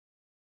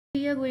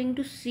We are going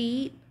to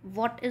see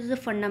what is the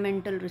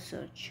fundamental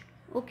research.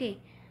 Okay,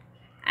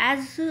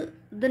 as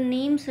the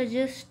name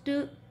suggests,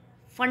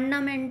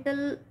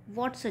 fundamental,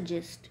 what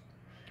suggest?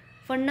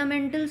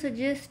 Fundamental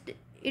suggest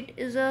it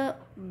is a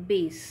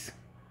base.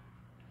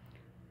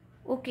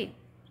 Okay,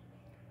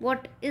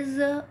 what is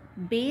the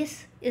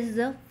base is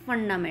the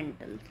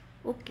fundamental.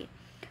 Okay,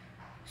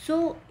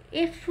 so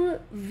if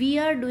we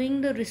are doing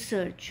the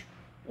research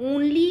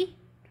only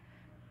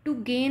to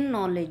gain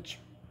knowledge,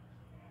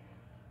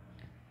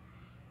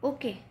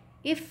 okay,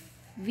 if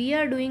we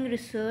are doing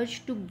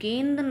research to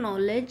gain the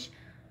knowledge,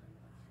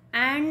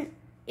 and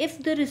if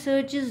the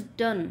research is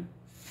done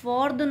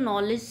for the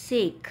knowledge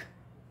sake,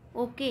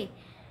 okay,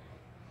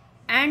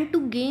 and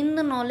to gain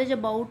the knowledge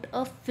about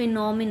a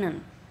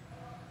phenomenon,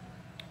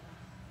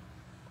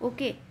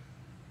 okay,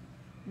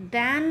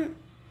 then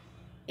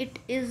it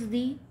is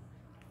the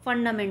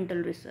fundamental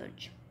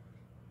research.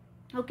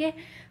 Okay,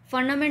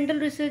 fundamental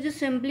research is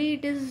simply,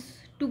 it is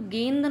to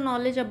gain the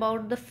knowledge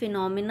about the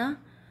phenomena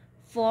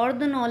for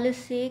the knowledge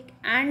sake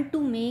and to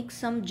make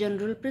some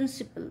general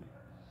principle.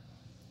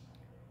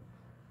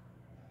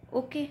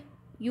 Okay,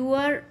 you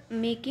are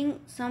making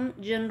some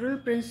general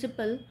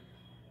principle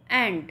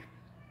and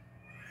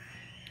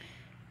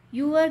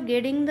you are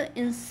getting the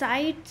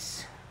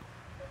insights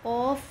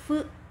of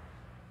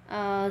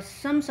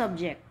some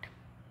subject,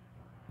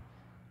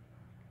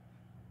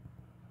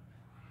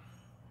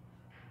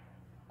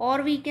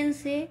 or we can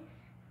say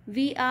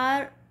we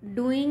are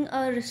doing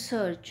a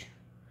research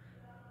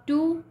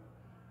to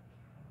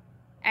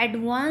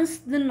advance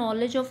the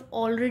knowledge of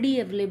already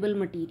available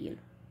material.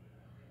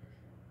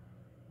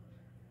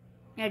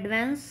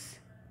 Advance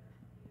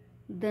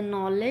the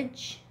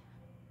knowledge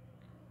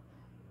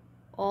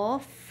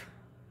of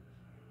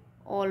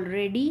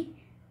already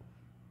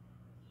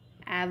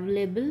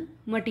available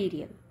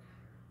material.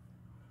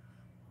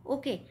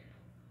 Okay,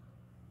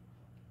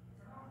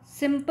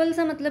 simple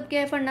सा मतलब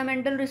क्या है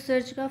fundamental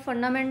research का?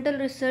 Fundamental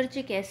research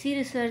एक ऐसी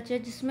research है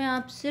जिसमें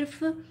आप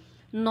सिर्फ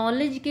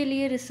नॉलेज के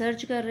लिए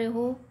रिसर्च कर रहे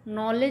हो,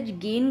 नॉलेज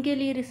गेन के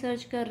लिए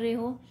रिसर्च कर रहे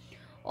हो,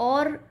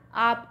 और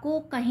आपको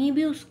कहीं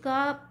भी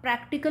उसका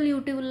प्रैक्टिकल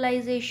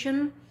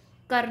यूटिलाइजेशन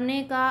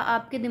करने का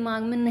आपके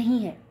दिमाग में नहीं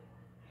है.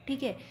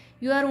 ठीक है,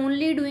 you are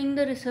only doing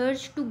the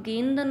research to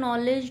gain the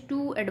knowledge,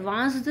 to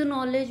advance the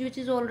knowledge which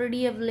is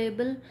already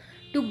available,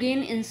 to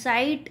gain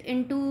insight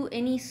into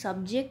any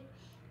subject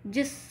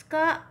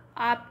जिसका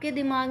आपके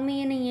दिमाग में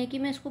ये नहीं है कि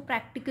मैं इसको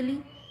प्रैक्टिकली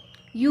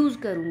यूज़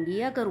करूँगी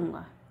या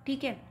करूँगा.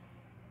 ठीक है,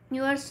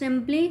 you are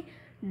simply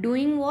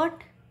doing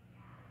what,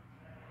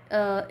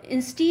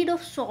 instead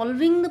of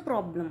solving the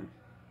problem,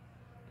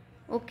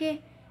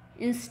 okay,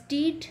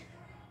 instead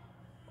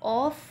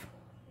of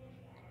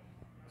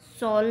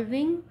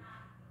solving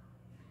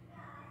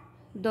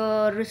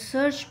the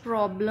research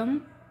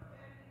problem,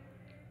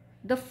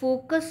 the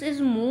focus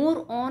is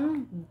more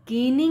on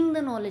gaining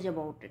the knowledge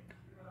about it.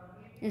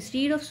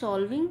 Instead of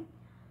solving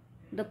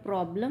the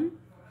problem,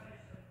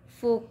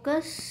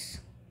 focus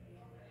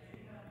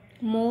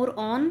more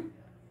on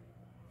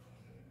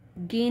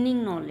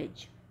gaining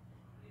knowledge.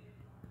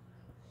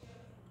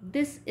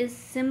 This is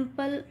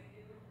simple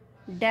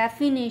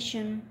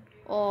definition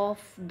of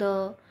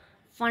the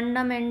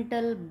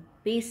fundamental,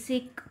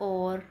 basic,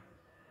 or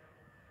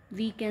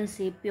we can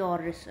say pure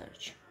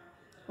research.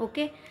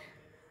 Okay,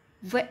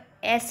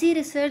 ऐसी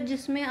research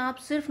जिसमें आप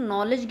सिर्फ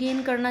knowledge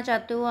gain करना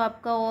चाहते हो,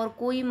 आपका और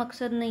कोई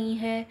मकसद नहीं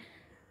है,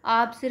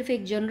 आप सिर्फ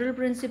एक जनरल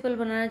प्रिंसिपल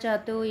बनाना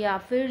चाहते हो, या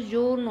फिर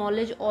जो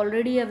नॉलेज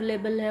ऑलरेडी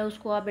अवेलेबल है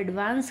उसको आप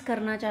एडवांस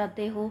करना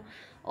चाहते हो,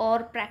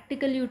 और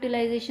प्रैक्टिकल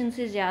यूटिलाइजेशन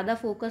से ज़्यादा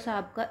फोकस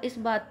आपका इस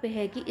बात पे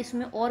है कि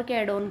इसमें और क्या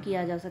एड ऑन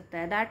किया जा सकता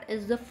है. That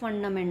is the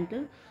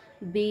fundamental,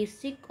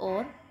 basic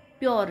और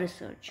प्योर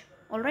रिसर्च.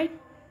 ऑलराइट.